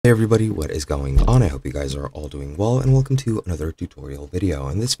Hey everybody, what is going on? I hope you guys are all doing well and welcome to another tutorial video.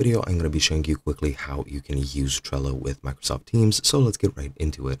 In this video, I'm going to be showing you quickly how you can use Trello with Microsoft Teams. So let's get right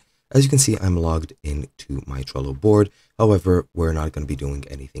into it. As you can see, I'm logged into my Trello board. However, we're not going to be doing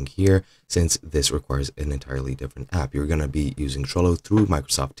anything here since this requires an entirely different app. You're going to be using Trello through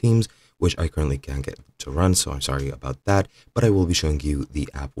Microsoft Teams, which I currently can't get to run, so I'm sorry about that, but I will be showing you the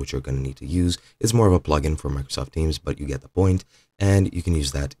app which you're going to need to use. It's more of a plugin for Microsoft Teams, but you get the point, and you can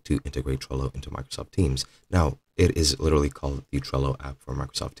use that to integrate Trello into Microsoft Teams. Now, it is literally called the Trello app for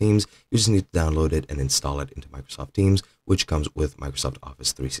Microsoft Teams. You just need to download it and install it into Microsoft Teams, which comes with Microsoft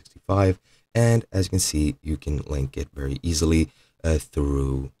Office 365, and as you can see, you can link it very easily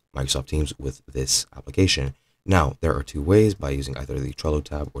through Microsoft Teams with this application. Now, there are two ways, by using either the Trello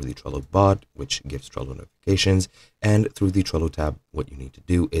tab or the Trello bot, which gives Trello notifications. And through the Trello tab, what you need to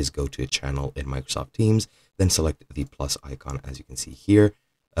do is go to a channel in Microsoft Teams, then select the plus icon as you can see here.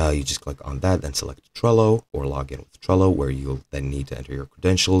 You just click on that, then select Trello or log in with Trello, where you'll then need to enter your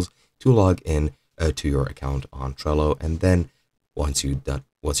credentials to log in to your account on Trello. And then once you've done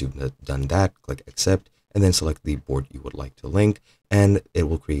that, click accept, and then select the board you would like to link, and it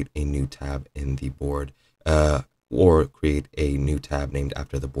will create a new tab in the board. Or create a new tab named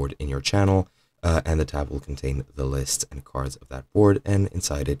after the board in your channel, and the tab will contain the lists and cards of that board, and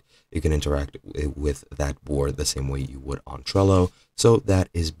inside it you can interact with that board the same way you would on Trello. So that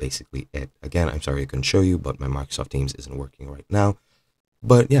is basically it. Again, I'm sorry I couldn't show you, but my Microsoft Teams isn't working right now.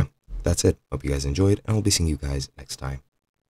 But yeah, that's it. Hope you guys enjoyed, and I'll be seeing you guys next time.